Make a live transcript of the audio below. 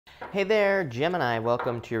Hey there, Gemini.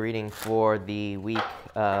 Welcome to your reading for the week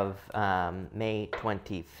of May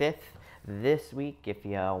 25th. This week, if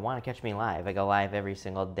you want to catch me live, I go live every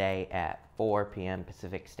single day at 4 p.m.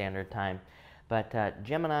 Pacific Standard Time. But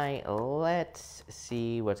Gemini, let's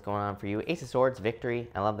see what's going on for you. Ace of Swords, victory.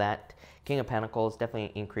 I love that. King of Pentacles, definitely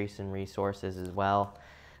an increase in resources as well.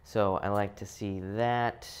 So I like to see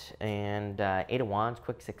that. And Eight of Wands,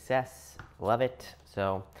 quick success. Love it.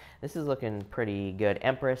 So this is looking pretty good.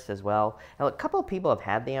 Empress as well. Now, a couple of people have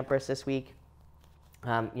had the Empress this week.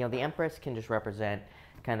 The Empress can just represent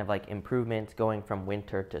kind of like improvements going from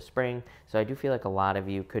winter to spring. So I do feel like a lot of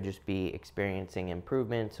you could just be experiencing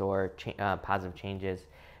improvements or positive changes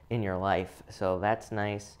in your life. So that's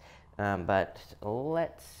nice. But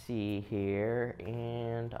let's see here.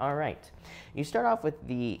 And all right, you start off with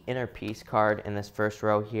the inner peace card in this first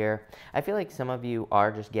row here. I feel like some of you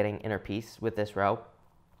are just getting inner peace with this row.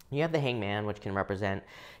 You have the Hangman, which can represent,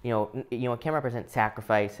 it can represent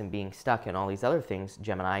sacrifice and being stuck and all these other things,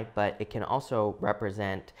 Gemini, but it can also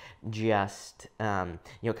represent just, kind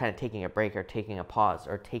of taking a break or taking a pause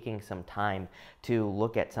or taking some time to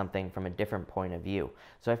look at something from a different point of view.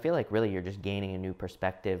 So I feel like really you're just gaining a new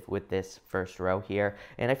perspective with this first row here.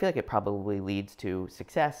 And I feel like it probably leads to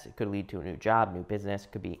success. It could lead to a new job, new business,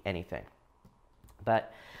 could be anything.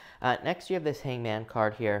 But next you have this Hangman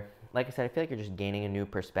card here. Like I said, I feel like you're just gaining a new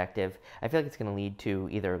perspective. I feel like it's going to lead to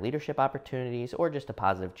either leadership opportunities or just a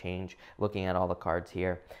positive change looking at all the cards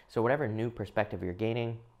here. So whatever new perspective you're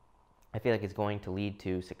gaining, I feel like it's going to lead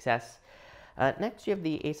to success. Next, you have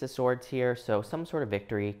the Ace of Swords here, so some sort of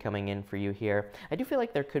victory coming in for you here. I do feel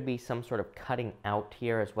like there could be some sort of cutting out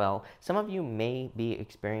here as well. Some of you may be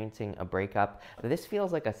experiencing a breakup. This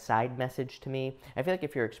feels like a side message to me. I feel like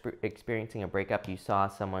if you're experiencing a breakup, you saw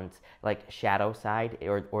someone's like shadow side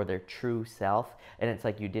or their true self, and it's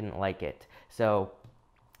like you didn't like it. So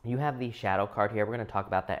you have the shadow card here. We're going to talk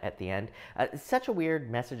about that at the end. Such a weird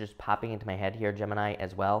message is popping into my head here, Gemini,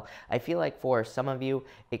 as well. I feel like for some of you,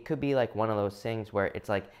 it could be like one of those things where it's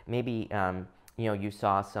like maybe, you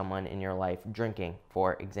saw someone in your life drinking,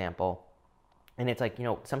 for example. And it's like,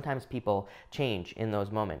 sometimes people change in those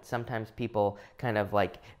moments. Sometimes people kind of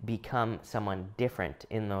like become someone different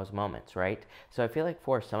in those moments, right? So I feel like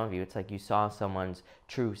for some of you, it's like you saw someone's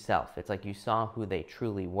true self. It's like you saw who they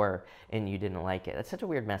truly were and you didn't like it. That's such a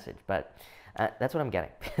weird message, but that's what I'm getting.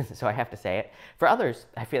 So I have to say it. For others,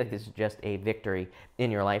 I feel like this is just a victory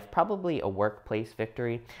in your life, probably a workplace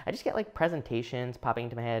victory. I just get like presentations popping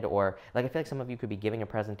into my head, or like I feel like some of you could be giving a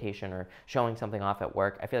presentation or showing something off at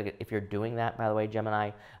work. I feel like if you're doing that, by the way,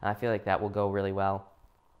 Gemini, I feel like that will go really well.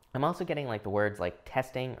 I'm also getting like the words like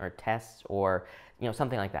testing or tests or,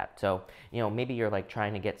 something like that. So, maybe you're like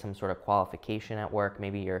trying to get some sort of qualification at work.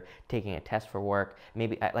 Maybe you're taking a test for work.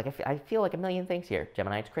 Maybe I feel like a million things here,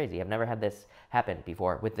 Gemini. It's crazy. I've never had this happen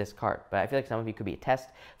before with this card, but I feel like some of you could be a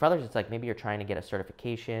test. For others, it's like maybe you're trying to get a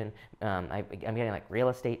certification. I'm getting like real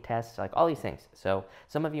estate tests, like all these things. So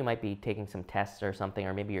some of you might be taking some tests or something,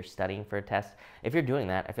 or maybe you're studying for a test. If you're doing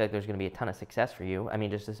that, I feel like there's going to be a ton of success for you. I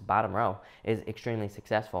mean, just this bottom row is extremely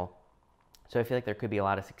successful. So I feel like there could be a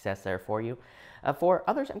lot of success there for you. For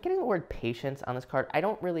others, I'm getting the word patience on this card. I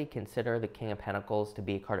don't really consider the King of Pentacles to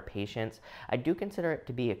be a card of patience. I do consider it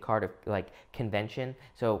to be a card of like convention.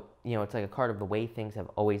 So, it's like a card of the way things have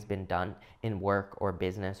always been done in work or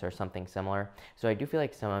business or something similar. So I do feel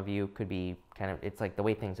like some of you could be kind of, it's like the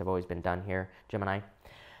way things have always been done here, Gemini.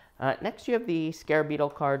 Next, you have the Scarab Beetle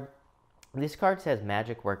card. This card says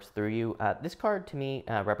magic works through you. This card to me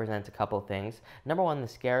represents a couple of things. Number one, the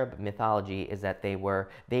Scarab mythology is that they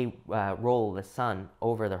roll the sun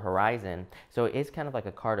over the horizon. So it is kind of like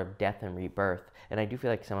a card of death and rebirth. And I do feel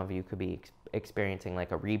like some of you could be experiencing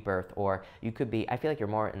like a rebirth, or you could be, I feel like you're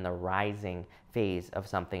more in the rising phase of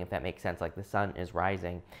something, if that makes sense. Like the sun is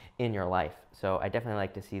rising in your life. So I definitely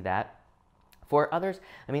like to see that. For others,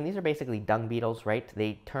 I mean, these are basically dung beetles, right?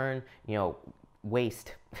 They turn,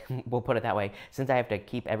 waste, we'll put it that way, since I have to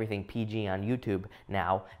keep everything PG on YouTube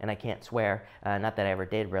now and I can't swear, not that I ever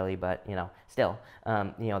did really, but still,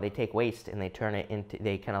 they take waste and they turn it into,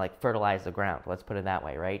 they kind of like fertilize the ground, let's put it that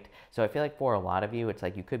way, right? So I feel like for a lot of you, it's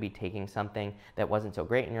like you could be taking something that wasn't so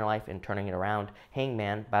great in your life and turning it around.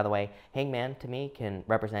 Hangman, by the way, Hangman to me can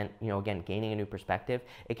represent, again, gaining a new perspective.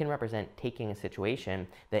 It can represent taking a situation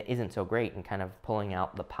that isn't so great and kind of pulling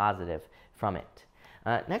out the positive from it.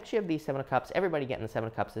 Next, you have the Seven of Cups. Everybody getting the Seven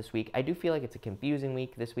of Cups this week. I do feel like it's a confusing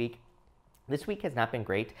week this week. This week has not been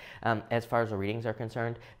great as far as the readings are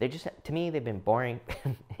concerned. They just, to me, they've been boring,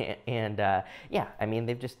 and yeah, I mean,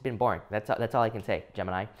 they've just been boring. That's all I can say,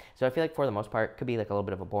 Gemini. So I feel like for the most part, it could be like a little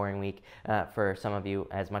bit of a boring week for some of you,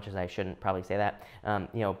 as much as I shouldn't probably say that,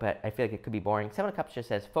 you know, but I feel like it could be boring. Seven of Cups just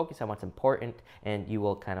says focus on what's important, and you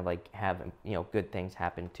will kind of like have, you know, good things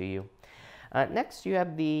happen to you. Next, you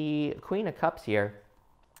have the Queen of Cups here.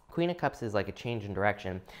 Queen of Cups is like a change in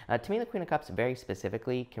direction. To me, the Queen of Cups very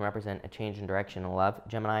specifically can represent a change in direction in love,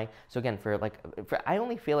 Gemini. So again, I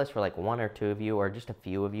only feel this for like one or two of you, or just a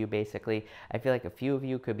few of you, basically. I feel like a few of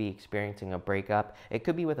you could be experiencing a breakup. It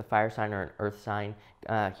could be with a fire sign or an earth sign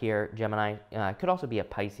here, Gemini. It could also be a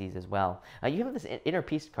Pisces as well. You have this inner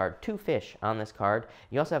peace card, 2 fish on this card.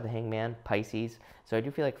 You also have the Hangman, Pisces. So I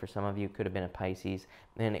do feel like for some of you, it could have been a Pisces,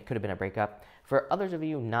 and it could have been a breakup. For others of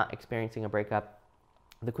you not experiencing a breakup,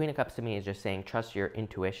 the Queen of Cups to me is just saying trust your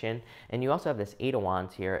intuition. And you also have this 8 of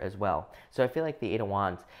Wands here as well. So I feel like the 8 of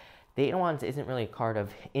Wands isn't really a card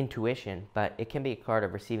of intuition, but it can be a card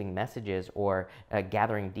of receiving messages or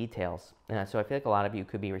gathering details. So I feel like a lot of you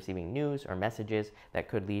could be receiving news or messages that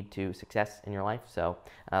could lead to success in your life. So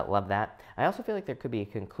love that. I also feel like there could be a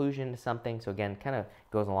conclusion to something. So again, kind of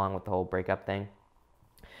goes along with the whole breakup thing.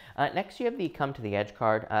 Next, you have the Come to the Edge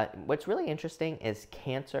card. What's really interesting is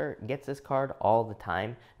Cancer gets this card all the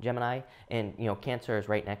time, Gemini, and you know Cancer is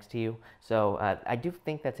right next to you. So I do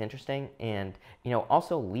think that's interesting, and you know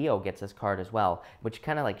also Leo gets this card as well, which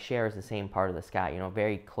kind of like shares the same part of the sky, you know,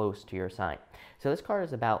 very close to your sign. So this card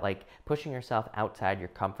is about like pushing yourself outside your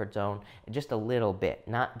comfort zone just a little bit,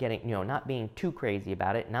 not getting, you know, not being too crazy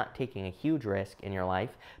about it, not taking a huge risk in your life,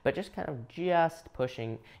 but just kind of just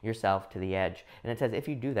pushing yourself to the edge. And it says if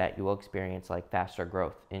you do that, you will experience like faster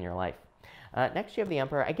growth in your life. Next, you have the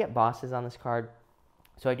Emperor. I get bosses on this card.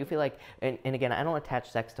 So I do feel like, and again, I don't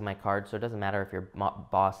attach sex to my card, so it doesn't matter if your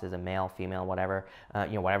boss is a male, female, whatever,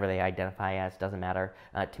 you know, whatever they identify as, doesn't matter.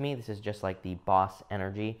 To me, this is just like the boss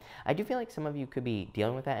energy. I do feel like some of you could be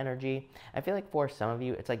dealing with that energy. I feel like for some of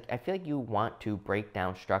you, it's like, I feel like you want to break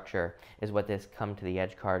down structure is what this Come to the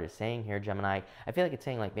Edge card is saying here, Gemini. I feel like it's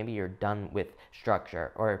saying like maybe you're done with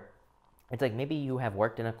structure, or it's like maybe you have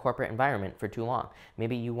worked in a corporate environment for too long.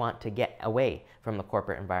 Maybe you want to get away from the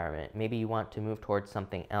corporate environment. Maybe you want to move towards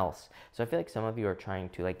something else. So I feel like some of you are trying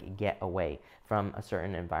to like get away from a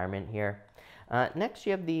certain environment here. Next,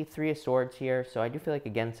 you have the Three of Swords here. So I do feel like,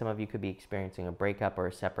 again, some of you could be experiencing a breakup or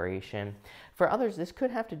a separation. For others, this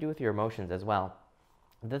could have to do with your emotions as well.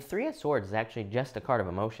 The Three of Swords is actually just a card of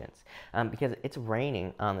emotions because it's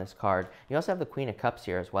raining on this card. You also have the Queen of Cups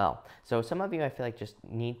here as well. So some of you, I feel like, just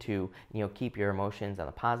need to, you know, keep your emotions on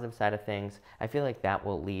the positive side of things. I feel like that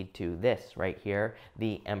will lead to this right here,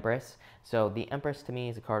 the Empress. So the Empress to me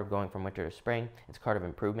is a card of going from winter to spring. It's a card of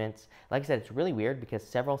improvements. Like I said, it's really weird because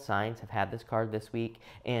several signs have had this card this week.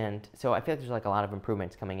 And so I feel like there's like a lot of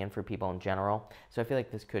improvements coming in for people in general. So I feel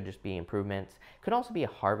like this could just be improvements. Could also be a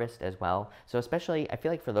harvest as well. So especially, I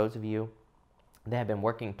feel like for those of you that have been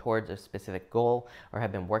working towards a specific goal or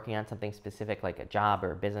have been working on something specific like a job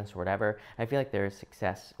or a business or whatever, I feel like there is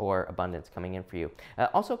success or abundance coming in for you.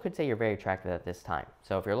 Also could say you're very attractive at this time.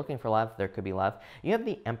 So if you're looking for love, there could be love. You have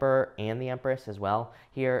the Emperor and the Empress as well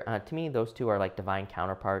here. To me, those two are like divine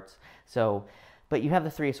counterparts. So, but you have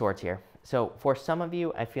the Three of Swords here. So for some of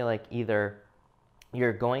you, I feel like either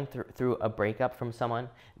you're going through a breakup from someone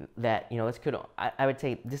that, you know, this could, I would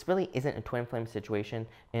say this really isn't a twin flame situation.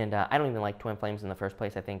 And I don't even like twin flames in the first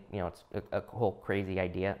place. I think, you know, it's a whole crazy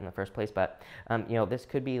idea in the first place. But, you know, this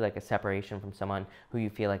could be like a separation from someone who you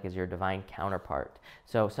feel like is your divine counterpart.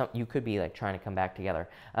 So you could be like trying to come back together.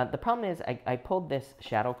 The problem is I pulled this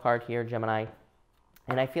shadow card here, Gemini.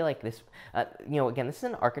 And I feel like this, you know, again, this is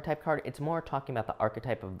an archetype card. It's more talking about the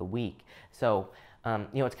archetype of the week. So, you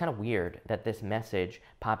know, it's kind of weird that this message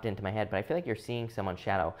popped into my head, but I feel like you're seeing someone's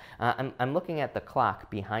shadow. I'm looking at the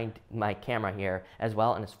clock behind my camera here as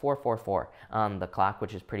well, and it's 4:44 on the clock,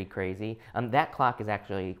 which is pretty crazy. That clock is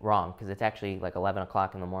actually wrong because it's actually like 11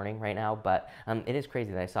 o'clock in the morning right now, but it is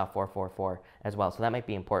crazy that I saw 4:44 as well. So that might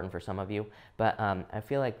be important for some of you, but I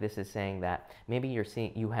feel like this is saying that maybe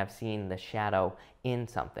you have seen the shadow in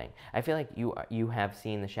something. I feel like you have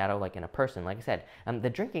seen the shadow like in a person. Like I said,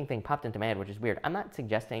 the drinking thing popped into my head, which is weird. I'm not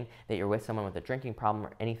suggesting that you're with someone with a drinking problem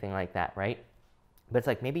or anything like that, right? But it's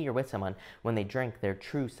like maybe you're with someone, when they drink, their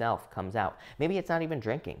true self comes out. Maybe it's not even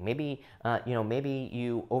drinking. Maybe, maybe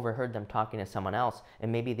you overheard them talking to someone else,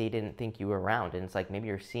 and maybe they didn't think you were around. And it's like maybe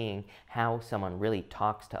you're seeing how someone really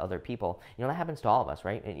talks to other people. That happens to all of us,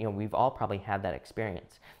 right? And, we've all probably had that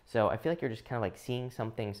experience. So I feel like you're just kind of like seeing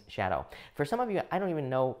something's shadow. For some of you, I don't even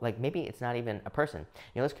know, like maybe it's not even a person.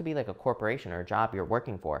 This could be like a corporation or a job you're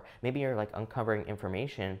working for. Maybe you're like uncovering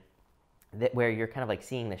information where you're kind of like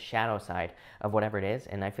seeing the shadow side of whatever it is,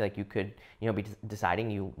 and I feel like you could, be deciding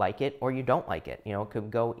you like it or you don't like it. It could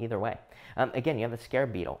go either way. Again, you have the scare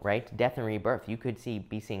beetle, right? Death and rebirth. You could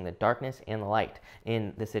be seeing the darkness and the light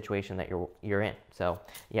in the situation that you're in. So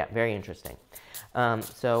yeah, very interesting.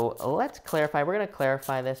 So let's clarify. We're going to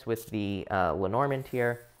clarify this with the Lenormand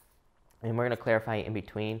here. And we're going to clarify in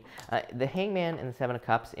between. The Hangman and the Seven of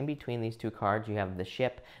Cups, in between these two cards, you have the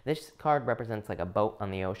ship. This card represents like a boat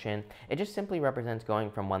on the ocean. It just simply represents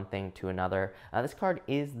going from one thing to another. This card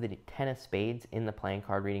is the Ten of Spades in the playing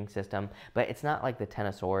card reading system, but it's not like the Ten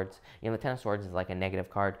of Swords. The Ten of Swords is like a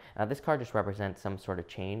negative card. This card just represents some sort of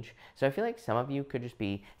change. So I feel like some of you could just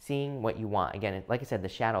be seeing what you want. Again, like I said, the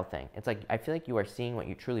shadow thing. It's like I feel like you are seeing what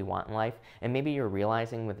you truly want in life, and maybe you're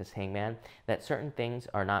realizing with this Hangman that certain things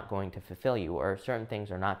are not going to fulfill you, or certain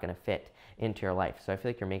things are not going to fit into your life. So I feel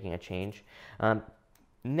like you're making a change.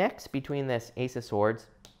 Next, between this Ace of Swords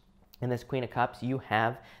and this Queen of Cups, you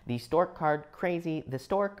have the Stork card. Crazy. The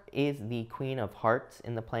Stork is the Queen of Hearts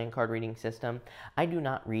in the playing card reading system. I do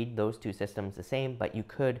not read those two systems the same, but you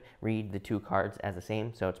could read the two cards as the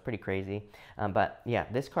same, so it's pretty crazy. But yeah,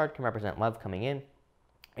 this card can represent love coming in.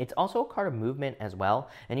 It's also a card of movement as well,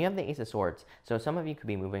 and you have the Ace of Swords, so some of you could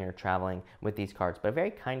be moving or traveling with these cards, but a very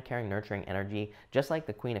kind, caring, nurturing energy, just like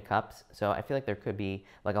the Queen of Cups, so I feel like there could be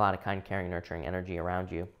like a lot of kind, caring, nurturing energy around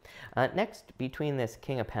you. Next, between this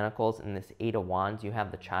King of Pentacles and this Eight of Wands, you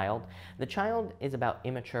have the Child. The Child is about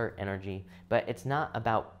immature energy, but it's not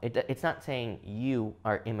about, it's not saying you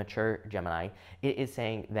are immature, Gemini. It is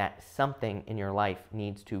saying that something in your life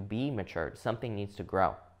needs to be matured, something needs to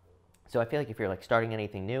grow. So I feel like if you're like starting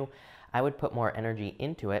anything new, I would put more energy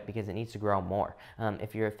into it because it needs to grow more.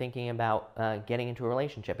 If you're thinking about getting into a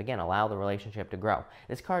relationship, again, allow the relationship to grow.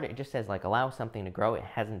 This card, it just says like allow something to grow. It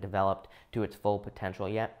hasn't developed to its full potential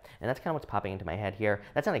yet. And that's kind of what's popping into my head here.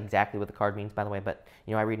 That's not exactly what the card means, by the way, but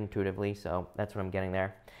I read intuitively, so that's what I'm getting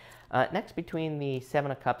there. Next, between the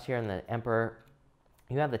Seven of Cups here and the Emperor,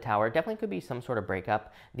 you have the Tower. Definitely could be some sort of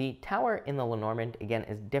breakup. The Tower in the Lenormand, again,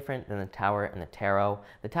 is different than the Tower in the Tarot.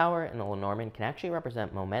 The Tower in the Lenormand can actually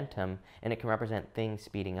represent momentum, and it can represent things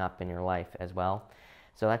speeding up in your life as well.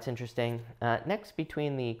 So that's interesting. Next,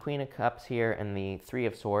 between the Queen of Cups here and the Three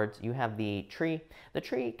of Swords, you have the tree. The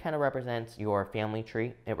tree kind of represents your family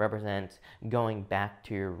tree. It represents going back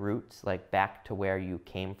to your roots, like back to where you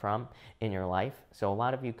came from in your life. So a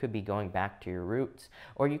lot of you could be going back to your roots,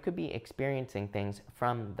 or you could be experiencing things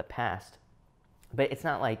from the past. But it's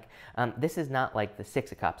not like, this is not like the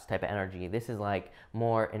Six of Cups type of energy. This is like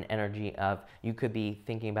more an energy of, you could be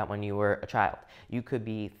thinking about when you were a child. You could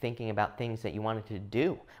be thinking about things that you wanted to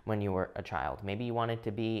do when you were a child. Maybe you wanted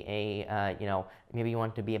to be a, maybe you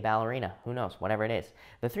wanted to be a ballerina. Who knows? Whatever it is.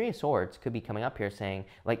 The Three of Swords could be coming up here saying,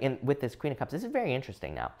 like, with this Queen of Cups, this is very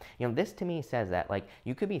interesting now. This to me says that, like,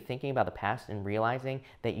 you could be thinking about the past and realizing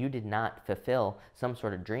that you did not fulfill some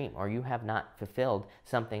sort of dream, or you have not fulfilled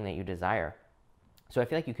something that you desire. So I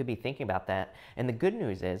feel like you could be thinking about that. And the good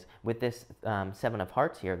news is, with this Seven of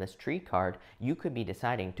Hearts here, this tree card, you could be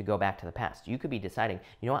deciding to go back to the past. You could be deciding,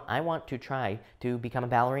 you know what, I want to try to become a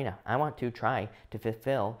ballerina. I want to try to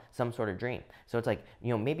fulfill some sort of dream. So it's like,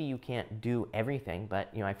 maybe you can't do everything, but,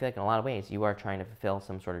 I feel like in a lot of ways, you are trying to fulfill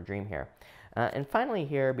some sort of dream here. And finally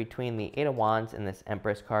here, between the Eight of Wands and this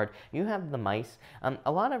Empress card, you have the Mice.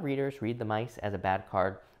 A lot of readers read the Mice as a bad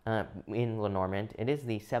card. In Lenormand. It is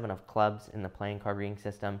the Seven of Clubs in the playing card reading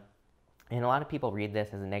system, and a lot of people read this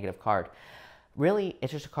as a negative card. Really,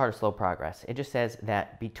 it's just a card of slow progress. It just says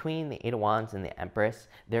that between the Eight of Wands and the Empress,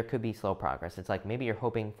 there could be slow progress. It's like maybe you're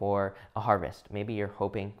hoping for a harvest. Maybe you're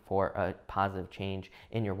hoping for a positive change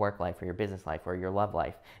in your work life or your business life or your love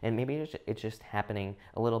life. And maybe it's just happening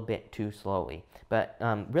a little bit too slowly. But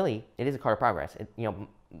really, it is a card of progress.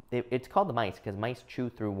 It's called the Mice because mice chew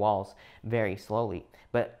through walls very slowly,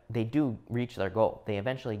 but they do reach their goal. They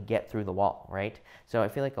eventually get through the wall, right? So I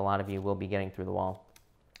feel like a lot of you will be getting through the wall.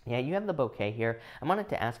 Yeah, you have the bouquet here. I wanted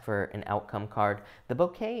to ask for an outcome card. The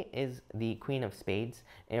bouquet is the Queen of Spades,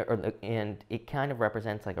 and it kind of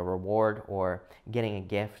represents like a reward or getting a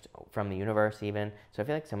gift from the universe even. So I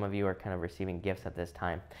feel like some of you are kind of receiving gifts at this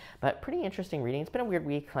time. But pretty interesting reading. It's been a weird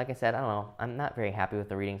week. Like I said, I don't know. I'm not very happy with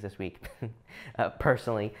the readings this week,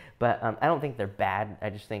 personally. But I don't think they're bad. I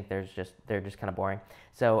just think they're just kind of boring.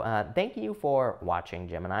 So thank you for watching,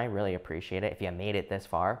 Gemini. I really appreciate it if you made it this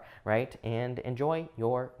far, right? And enjoy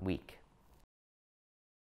your week.